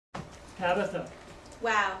Tabitha.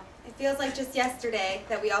 Wow, it feels like just yesterday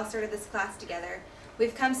that we all started this class together.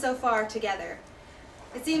 We've come so far together.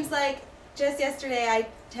 It seems like just yesterday I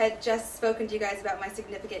had just spoken to you guys about my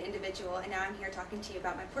significant individual, and now I'm here talking to you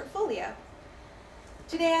about my portfolio.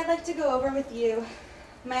 Today I'd like to go over with you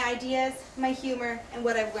my ideas, my humor, and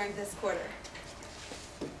what I've learned this quarter.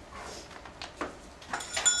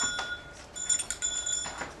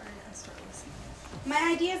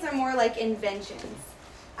 My ideas are more like inventions.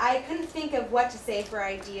 I couldn't think of what to say for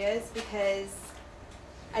ideas because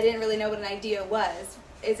I didn't really know what an idea was.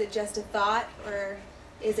 Is it just a thought, or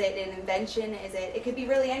is it an invention? It could be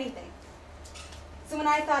really anything. So when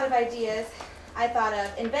I thought of ideas, I thought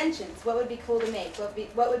of inventions. What would be cool to make?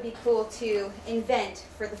 What would be cool to invent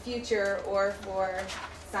for the future or for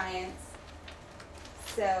science?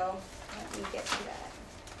 So let me get to that.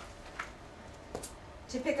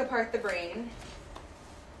 To pick apart the brain,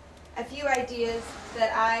 a few ideas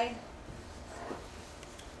that I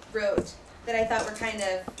wrote that I thought were kind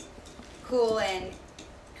of cool and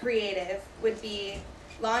creative would be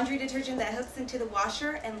laundry detergent that hooks into the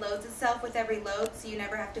washer and loads itself with every load, so you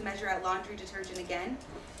never have to measure out laundry detergent again.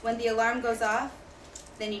 When the alarm goes off,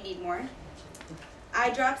 then you need more.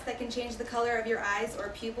 Eye drops that can change the color of your eyes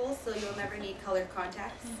or pupils, so you'll never need colored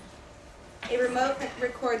contacts. A remote that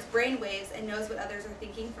records brain waves and knows what others are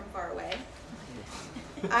thinking from far away.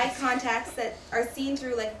 Eye contacts that are seen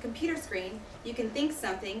through like a computer screen. You can think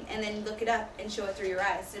something and then look it up and show it through your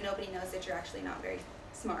eyes, so nobody knows that you're actually not very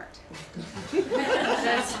smart.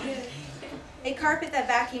 A carpet that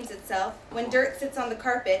vacuums itself. When dirt sits on the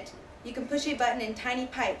carpet, you can push a button and tiny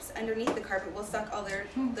pipes underneath the carpet will suck all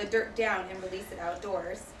the dirt down and release it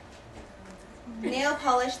outdoors. Nail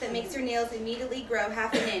polish that makes your nails immediately grow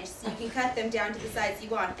half an inch so you can cut them down to the size you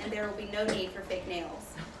want, and there will be no need for fake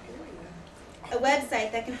nails. A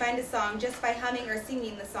website that can find a song just by humming or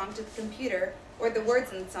singing the song to the computer, or the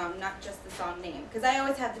words in the song, not just the song name. Because I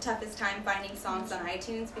always have the toughest time finding songs on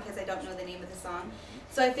iTunes because I don't know the name of the song.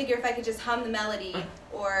 So I figure if I could just hum the melody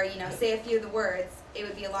or say a few of the words, it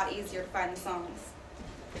would be a lot easier to find the songs.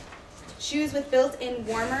 Shoes with built-in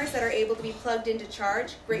warmers that are able to be plugged in to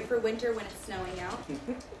charge, great for winter when it's snowing out.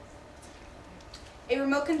 A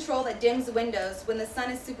remote control that dims the windows when the sun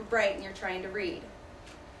is super bright and you're trying to read.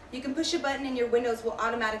 You can push a button and your windows will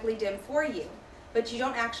automatically dim for you, but you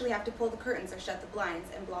don't actually have to pull the curtains or shut the blinds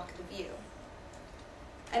and block the view.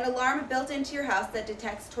 An alarm built into your house that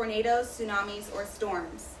detects tornadoes, tsunamis, or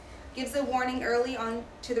storms. Gives a warning early on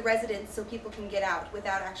to the residents so people can get out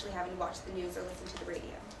without actually having to watch the news or listen to the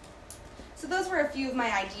radio. So those were a few of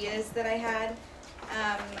my ideas that I had.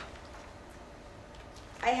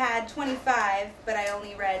 I had 25, but I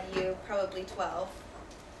only read you probably 12.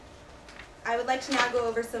 I would like to now go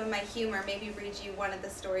over some of my humor, maybe read you one of the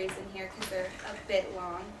stories in here because they're a bit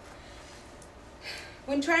long.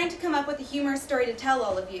 When trying to come up with a humorous story to tell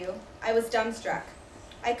all of you, I was dumbstruck.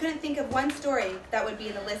 I couldn't think of one story that would be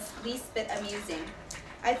the least bit amusing.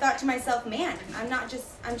 I thought to myself, man, I'm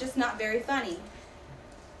just not very funny.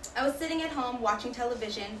 I was sitting at home watching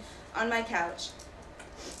television on my couch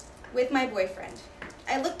with my boyfriend.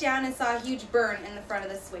 I looked down and saw a huge burn in the front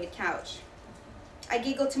of the suede couch. I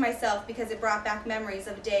giggled to myself because it brought back memories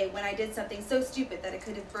of a day when I did something so stupid that it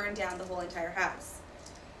could have burned down the whole entire house.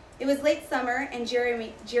 It was late summer, and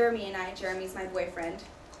Jeremy and I, Jeremy's my boyfriend,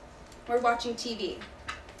 were watching TV.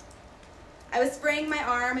 I was spraying my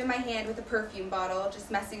arm and my hand with a perfume bottle, just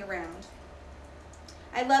messing around.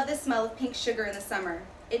 I love the smell of pink sugar in the summer.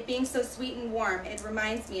 It being so sweet and warm, it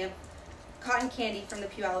reminds me of cotton candy from the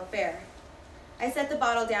Puyallup Fair. I set the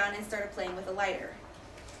bottle down and started playing with a lighter.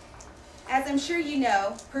 As I'm sure you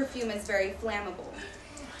know, perfume is very flammable.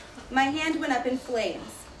 My hand went up in flames.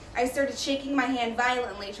 I started shaking my hand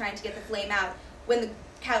violently trying to get the flame out when the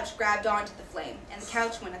couch grabbed onto the flame, and the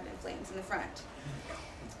couch went up in flames in the front.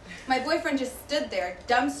 My boyfriend just stood there,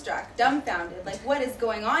 dumbstruck, dumbfounded, like, what is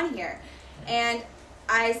going on here? And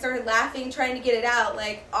I started laughing, trying to get it out,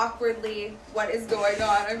 like, awkwardly, what is going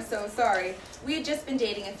on? I'm so sorry. We had just been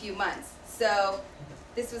dating a few months, so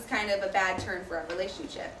this was kind of a bad turn for our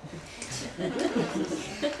relationship.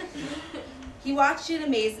 He watched in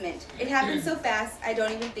amazement. It happened so fast, I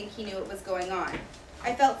don't even think he knew what was going on.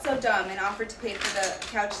 I felt so dumb and offered to pay for the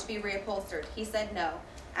couch to be reupholstered. He said no.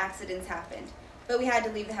 Accidents happened. But we had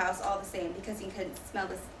to leave the house all the same because he couldn't smell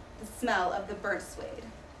the smell of the burnt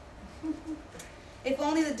suede. If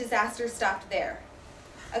only the disaster stopped there.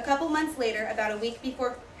 A couple months later, about a week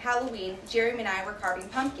before Halloween, Jeremy and I were carving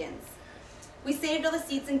pumpkins. We saved all the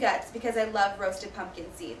seeds and guts because I love roasted pumpkin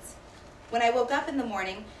seeds. When I woke up in the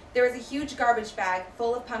morning, there was a huge garbage bag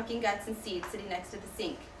full of pumpkin guts and seeds sitting next to the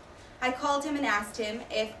sink. I called him and asked him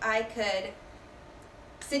if I could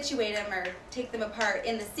situate them or take them apart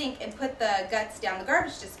in the sink and put the guts down the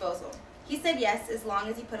garbage disposal. He said yes, as long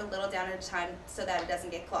as he put a little down at a time so that it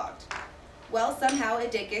doesn't get clogged. Well, somehow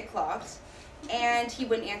it did get clogged, and he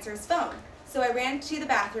wouldn't answer his phone. So I ran to the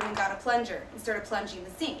bathroom and got a plunger and started plunging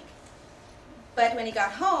the sink. But when he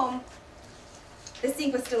got home, the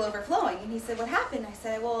sink was still overflowing, and he said, "What happened?" I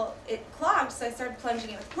said, "Well, it clogged, so I started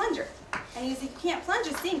plunging it with a plunger." And he said, "You can't plunge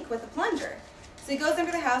a sink with a plunger." So he goes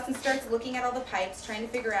under the house and starts looking at all the pipes, trying to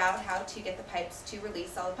figure out how to get the pipes to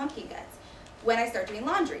release all the pumpkin guts. When I start doing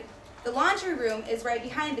laundry. The laundry room is right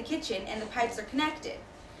behind the kitchen, and the pipes are connected.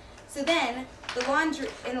 So then,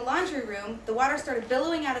 in the laundry room, the water started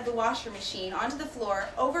billowing out of the washer machine onto the floor,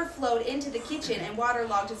 overflowed into the kitchen, and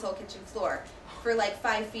waterlogged his whole kitchen floor for like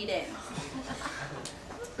 5 feet in.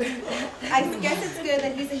 I guess it's good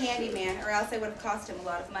that he's a handyman, or else I would have cost him a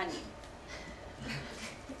lot of money.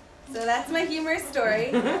 So that's my humorous story.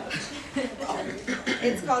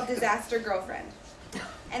 It's called Disaster Girlfriend.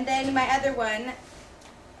 And then my other one,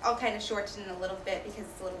 I'll kind of shorten a little bit because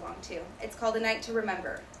it's a little long too. It's called A Night to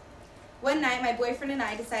Remember. One night, my boyfriend and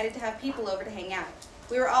I decided to have people over to hang out.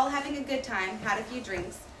 We were all having a good time, had a few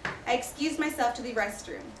drinks. I excused myself to the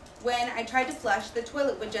restroom. When I tried to flush, the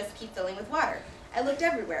toilet would just keep filling with water. I looked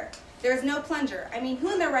everywhere. There was no plunger. I mean,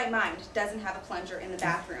 who in their right mind doesn't have a plunger in the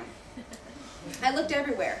bathroom? I looked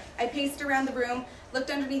everywhere. I paced around the room,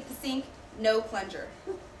 looked underneath the sink, no plunger.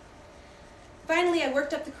 Finally, I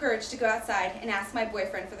worked up the courage to go outside and ask my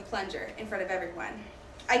boyfriend for the plunger in front of everyone.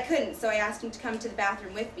 I couldn't, so I asked him to come to the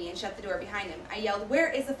bathroom with me and shut the door behind him. I yelled, "Where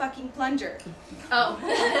is the fucking plunger?" Oh.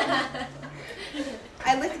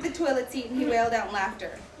 I lifted the toilet seat and he wailed out in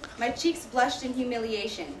laughter. My cheeks blushed in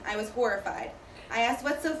humiliation. I was horrified. I asked,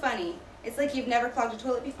 "What's so funny?" "It's like you've never clogged a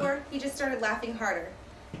toilet before?" He just started laughing harder.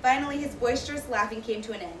 Finally, his boisterous laughing came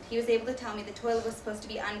to an end. He was able to tell me the toilet was supposed to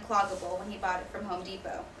be uncloggable when he bought it from Home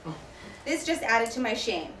Depot. This just added to my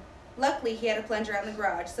shame. Luckily, he had a plunger out in the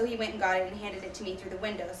garage, so he went and got it and handed it to me through the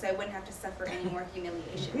window so I wouldn't have to suffer any more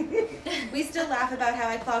humiliation. We still laugh about how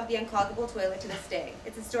I clogged the uncloggable toilet to this day.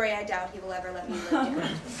 It's a story I doubt he will ever let me live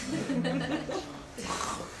down.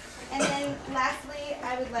 And then, lastly,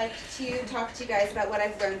 I would like to talk to you guys about what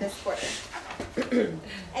I've learned this quarter.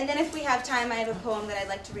 And then if we have time, I have a poem that I'd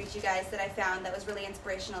like to read to you guys that I found that was really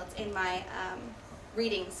inspirational. It's in my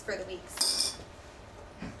readings for the weeks.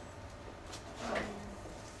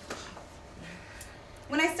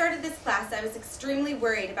 When I started this class, I was extremely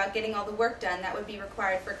worried about getting all the work done that would be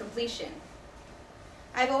required for completion.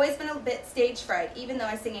 I've always been a bit stage fright, even though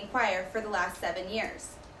I sing in choir for the last 7 years.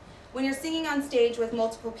 When you're singing on stage with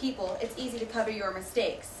multiple people, it's easy to cover your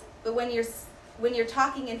mistakes. But when you're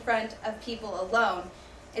talking in front of people alone,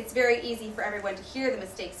 it's very easy for everyone to hear the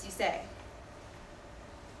mistakes you say.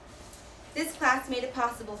 This class made it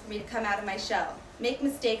possible for me to come out of my shell, make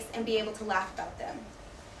mistakes, and be able to laugh about them.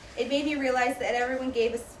 It made me realize that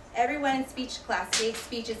everyone in speech class gave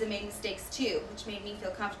speeches and made mistakes too, which made me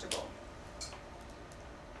feel comfortable.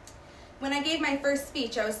 When I gave my first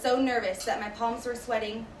speech, I was so nervous that my palms were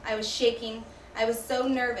sweating, I was shaking, I was so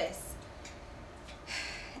nervous.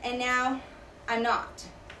 And now, I'm not.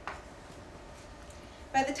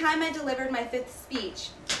 By the time I delivered my 5th speech,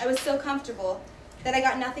 I was so comfortable that I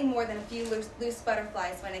got nothing more than a few loose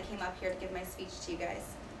butterflies when I came up here to give my speech to you guys.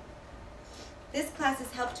 This class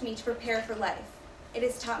has helped me to prepare for life. It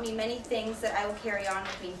has taught me many things that I will carry on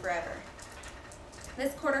with me forever.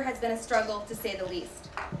 This quarter has been a struggle, to say the least.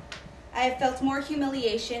 I have felt more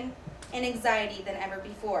humiliation and anxiety than ever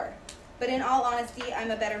before, but in all honesty,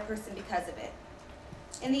 I'm a better person because of it.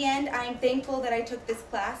 In the end, I am thankful that I took this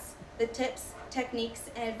class. The tips, techniques,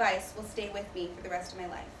 and advice will stay with me for the rest of my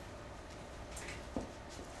life.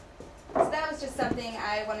 So that was just something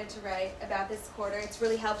I wanted to write about this quarter. It's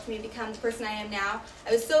really helped me become the person I am now.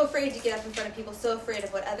 I was so afraid to get up in front of people, so afraid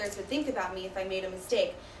of what others would think about me if I made a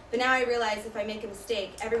mistake. But now I realize if I make a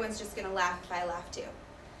mistake, everyone's just going to laugh if I laugh too.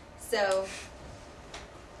 So,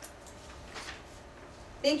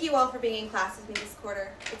 thank you all for being in class with me this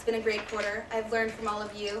quarter. It's been a great quarter. I've learned from all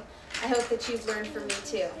of you. I hope that you've learned from me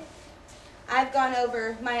too. I've gone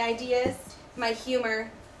over my ideas, my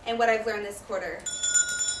humor, and what I've learned this quarter.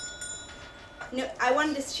 No, I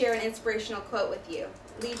wanted to share an inspirational quote with you,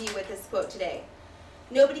 leave you with this quote today.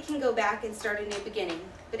 Nobody can go back and start a new beginning,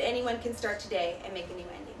 but anyone can start today and make a new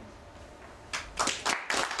ending.